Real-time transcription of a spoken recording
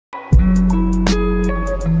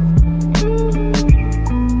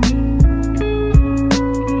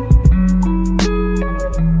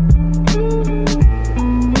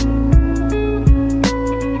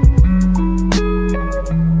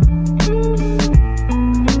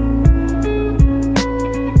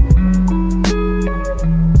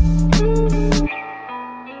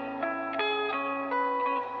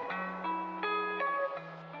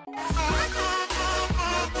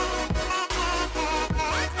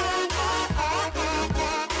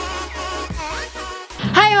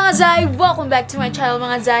Hi mga Zay! Welcome back to my channel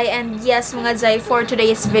mga Zay. And yes mga Zay, for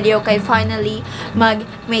today's video kay finally mag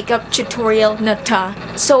makeup tutorial na ta.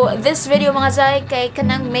 So this video mga Zay kay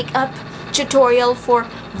kanang makeup tutorial for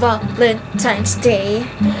Valentine's Day.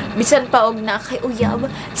 Bisan pa og na kay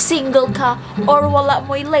uyab, single ka or wala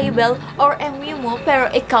mo'y label or MU mo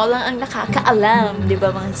pero ikaw lang ang nakakaalam, di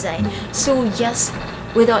ba mga Zay? So yes,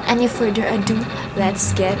 without any further ado,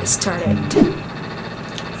 let's get started.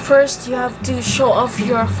 First, you have to show off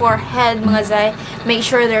your forehead, mga Zay. Make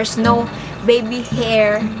sure there's no baby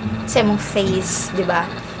hair sa mong face, di ba?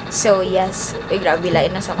 So, yes. Uy, grabe,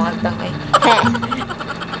 lain na sa mga tangay.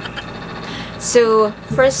 So,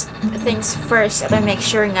 first things first, make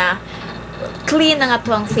sure nga clean na nga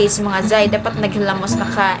to ang face, mga Zay. Dapat naghilamos na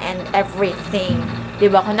ka and everything.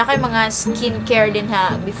 Di ba? Kung na kayo mga skincare din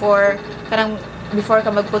ha, before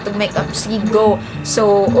ka magputog makeup, sige, go.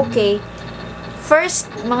 So, okay.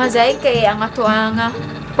 First, mga Zay, kay ang ato ang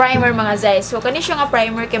primer, mga Zay. So, kani siya nga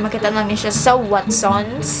primer, kay makita lang niya siya sa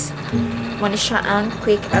Watsons. Muna siya ang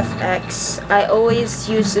Quick FX. I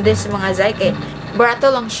always use this, mga Zay, kay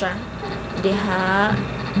barato lang siya. Diha.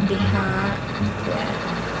 Yeah.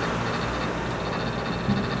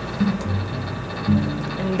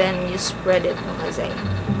 And then, you spread it, mga Zay.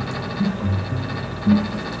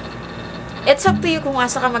 It's up to you kung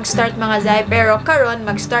asa ka mag-start, mga Zay. Pero karon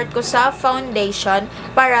mag-start ko sa foundation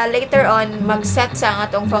para later on mag-set sa ang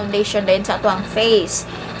atong foundation din sa atong face.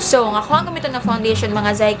 So, nga ako ang gamiton na foundation,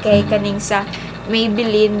 mga Zay, kay kaning sa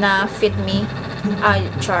Maybelline na Fit Me.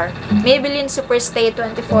 Maybelline Superstay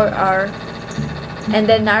 24-hour. And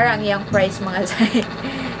then, nara ang iyang price, mga Zay.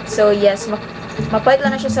 So, yes, mapait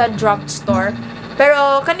lang na siya sa drugstore.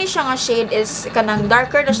 Pero kani siya nga shade is kanang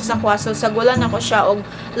darker na siya sa kwaso. Sa gulan ako siya og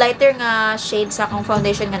lighter nga shade sa akong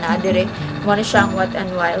foundation nga naa dire. Mo ni siyang Wet n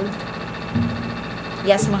Wild.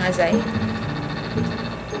 Yes, mga Zay.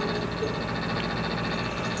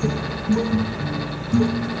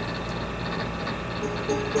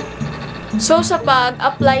 So sa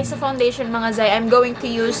pag-apply sa foundation, mga Zay, I'm going to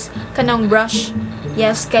use kanang brush.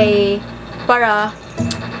 Yes, kay para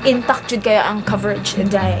intact jud kaya ang coverage,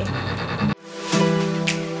 Zay.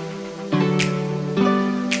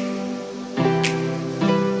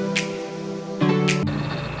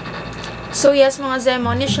 So yes, mga Zay,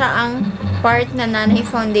 mo ni siya ang part na nanay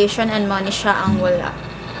foundation and mo ni siya ang wala.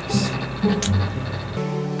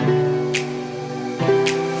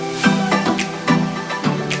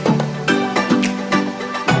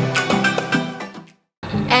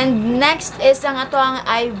 And next is ang ato ang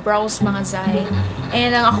eyebrows, mga Zay.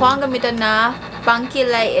 And ang ako ang gamiton na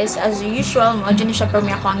pangkilay is as usual, mo dyan siya pero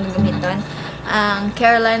may ako ang gamiton ang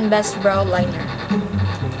Caroline Best Brow Liner.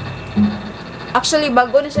 Actually,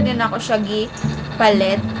 bago na siya din ako siya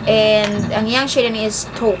gi-palette. And ang iyang shade is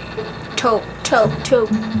taupe.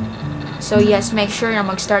 So, yes, make sure na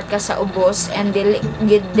mag-start ka sa ubos and dili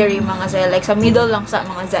diri, mga Zay. Like, sa middle lang sa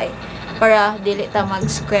mga Zay. Para dili ta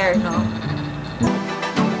mag-square, no?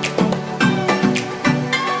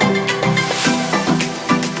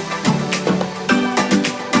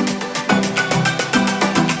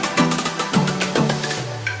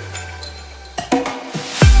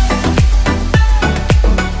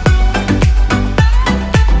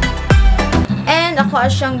 Ako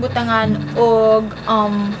siyang butangan og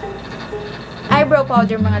eyebrow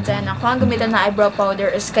powder, mga Zay. Ako ang gamitan na eyebrow powder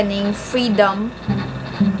is kaning Freedom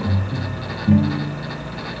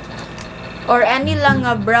or any lang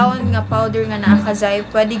nga brown nga powder nga naa ka, Zay.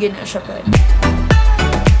 Pwede yun na siya pwede.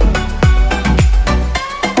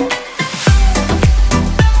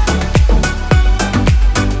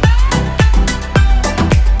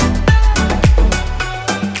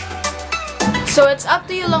 So, it's up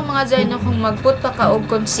to you lang, mga Zay, no, kung magput pa ka og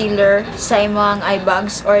concealer sa imong eye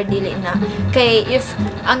bags or dili na. Kay if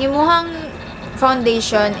ang imuhang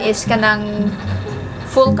foundation is kanang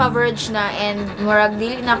full coverage na and murag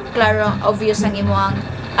dili na klaro obvious ang imuhang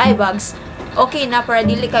eye bags, okay na para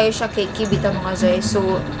dili kayo siya cakey bitaw, mga Zay.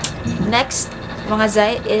 So, next, mga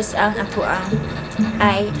Zay, is ang ato ang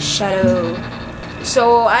eyeshadow.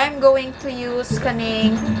 So, I'm going to use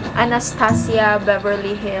kaning Anastasia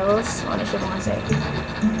Beverly Hills. Ano siya, mga Zay?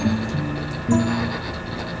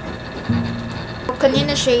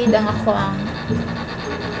 kanina shade ang ako ang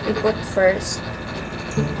i-put first.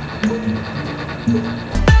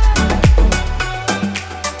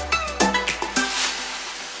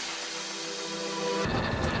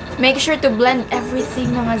 Make sure to blend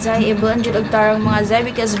everything mga zay. I-blend yun og tarang mga zay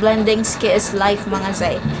because blending is life mga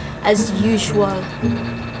zay. As usual.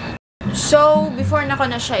 So, before na ko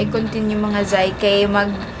na siya i-continue mga zay kay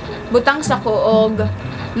magbutang sa ko og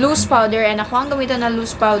loose powder and ako ang gamiton na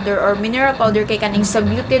loose powder or mineral powder kay kaning sa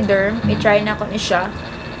Beauty Derm. I-try na ko ni siya.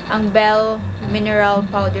 Ang Bell mineral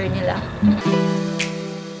powder nila.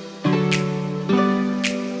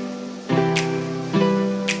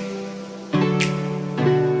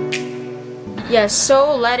 Yes,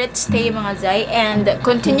 so let it stay mga zay and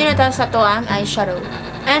continue na tayo sa to ang eyeshadow.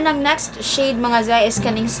 And ang next shade mga zay is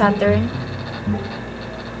kaning Saturn.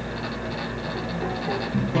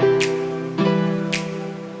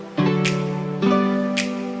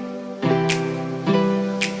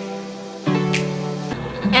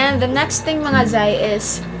 And the next thing mga zay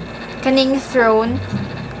is kaning Throne.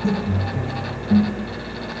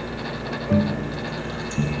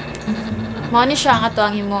 Mao ni siya ang ato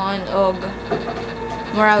ang himoon og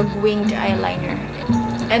murag winged eyeliner.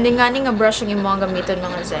 And nga ni nga brush ang imo ang gamiton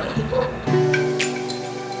mga zay.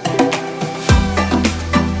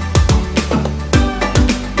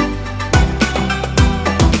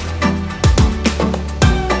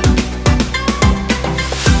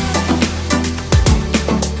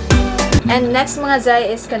 And next mga zay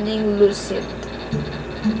is kaning Lucid.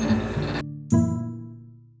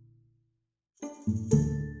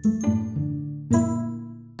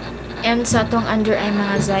 And sa atong under eye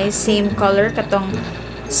mga zay, same color katong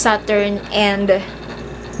Saturn and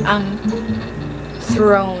ang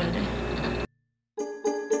Throne.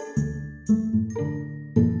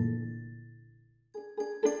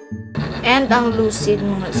 And ang Lucid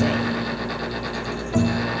mga zay.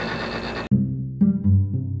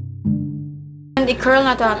 And i-curl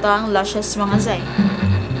na to ang lashes mga zay.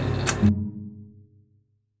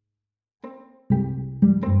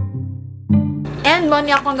 And mo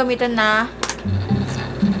niya akong gamitan na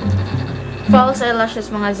false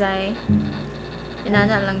eyelashes mga zay.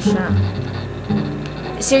 Inana lang siya.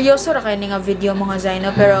 Seryoso ra kayo nga video mga zay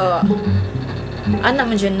no, pero ana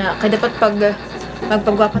man dyan na. Kaya dapat pag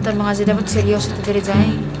magpagwapatan mga zay, dapat seryoso ito diri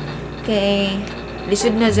zay. Kay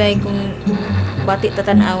lisod na zay kung bati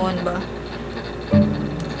tatanawon ba.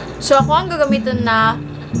 So ako ang gagamitan na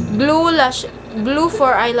glue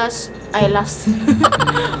for eyelash.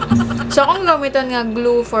 So, akong gamitan nga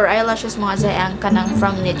glue for eyelashes mga zay ang kanang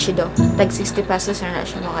from Nichido. Tag 60 pesos na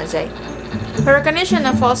siya mga zay. Pero kanin siya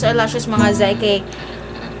na false eyelashes mga zay kay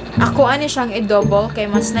ako ani siyang i-double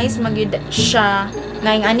kay mas nice magyud siya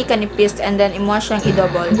ngayong ani kanipis and then imo siyang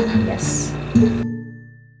i-double. Yes.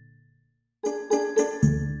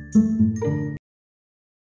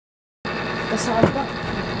 Kasal pa.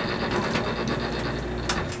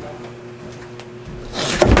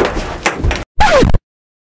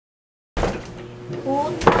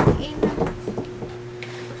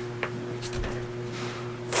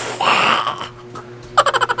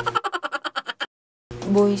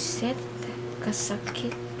 Boyset,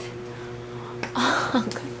 kasakit.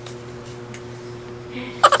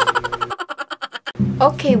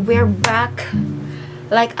 Okay, we're back.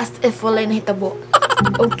 Like as if wala nahitabo.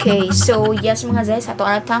 Okay, so yes mga zay, sa ito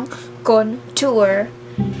atang contour.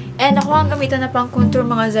 And ako ang gamitan na pang contour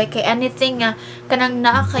mga zay kay anything nga kanang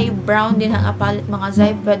naa kay brown din ang apalit mga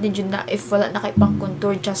zay, pwede dyan na if wala na kay pang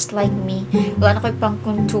contour just like me. Wala na kay pang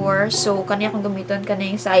contour, so kanya akong gamitan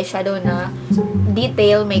kaning sa eyeshadow na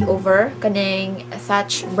detail makeover kaning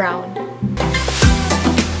thatch brown.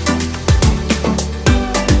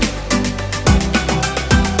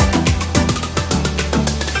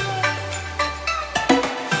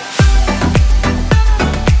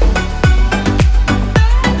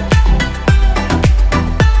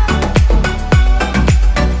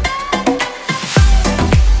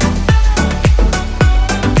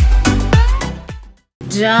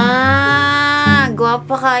 Diyan!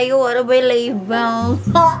 Guwapa kayo. Ano ba yung label?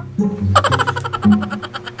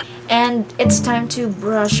 And it's time to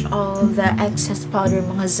brush all the excess powder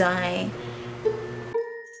mga zay.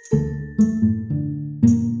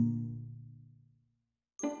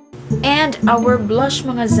 And our blush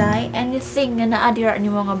mga zay. Anything na naadira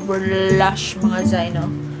ni mga blush mga zay, no?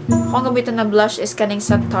 Kung gamitin na blush is kaning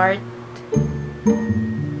sa Tarte.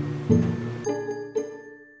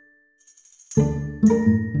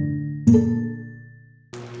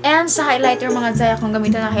 And sa highlighter mga zay, akong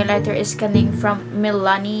gamitan na highlighter is kaning from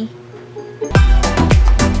Milani.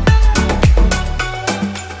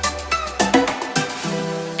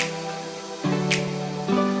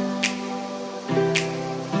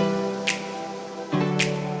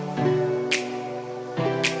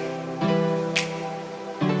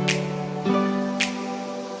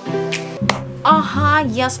 Aha,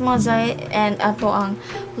 yes mga zay. And ato ang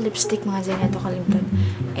lipstick mga zay na ito kalimtan.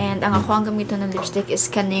 And ang ako ang gamiton ng lipstick is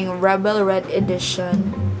kaning Rebel Red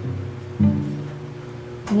Edition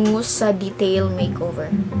Mousse sa Detail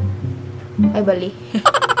Makeover. Ay, bali.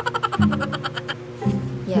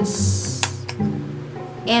 Yes.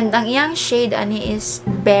 And ang iyang shade ani is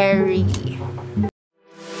Berry.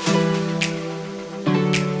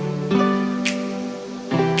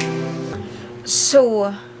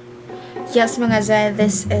 So, yes mga zay,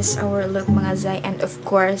 this is our look mga zay, and of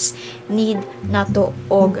course need nato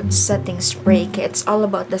og setting spray, kaya it's all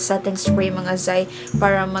about the setting spray mga zay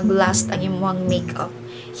para maglast ang imong makeup.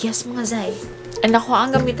 Yes mga zay, and ako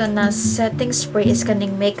ang gamiton na setting spray is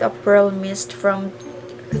kaning Makeup Pearl Mist from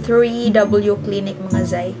 3W Clinic mga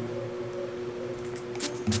zay.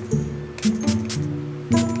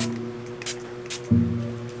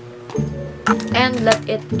 And let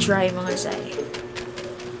it dry mga zay.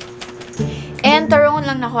 And tarongon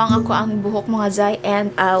lang na ako ang buhok mga zay,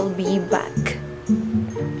 and I'll be back.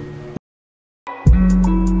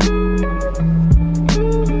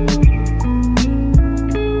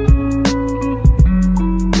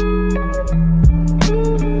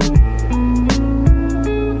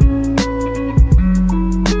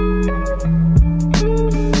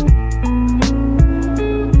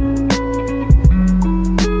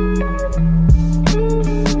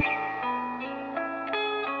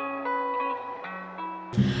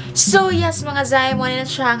 So, yes mga zay, muna na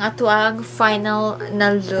siya ang atuang final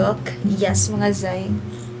na look. Yes mga zay.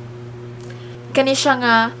 Kani siya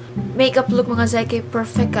nga makeup look mga zay, kay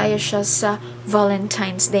perfect kaya siya sa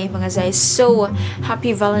Valentine's Day mga zay. So,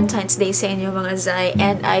 happy Valentine's Day sa inyo mga zay,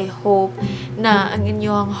 and I hope na ang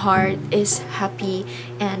inyong heart is happy,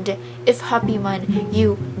 and if happy man,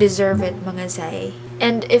 you deserve it mga zay.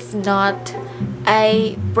 And if not,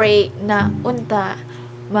 I pray na unta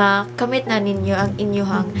makamit na ninyo ang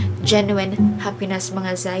inyong genuine happiness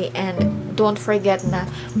mga zay, and don't forget na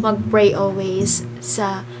mag-pray always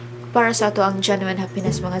para sa ato ang genuine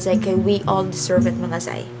happiness mga zay, kay we all deserve it mga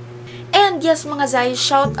zay. And yes mga zay,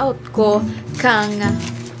 shout out ko kang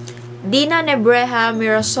Dina Nebreha,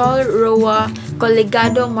 Mirasol Roa,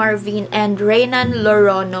 Colegado Marvin, and Reynan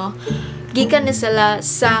Lorono. Gikan na sila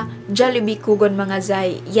sa Jollibee Kugon mga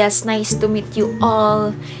zay. Yes, nice to meet you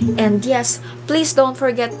all. And yes, please don't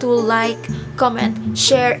forget to like, comment,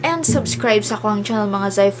 share, and subscribe sa akong channel mga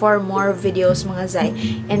zay for more videos mga zay.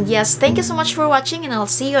 And yes, thank you so much for watching, and I'll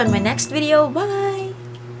see you on my next video. Bye!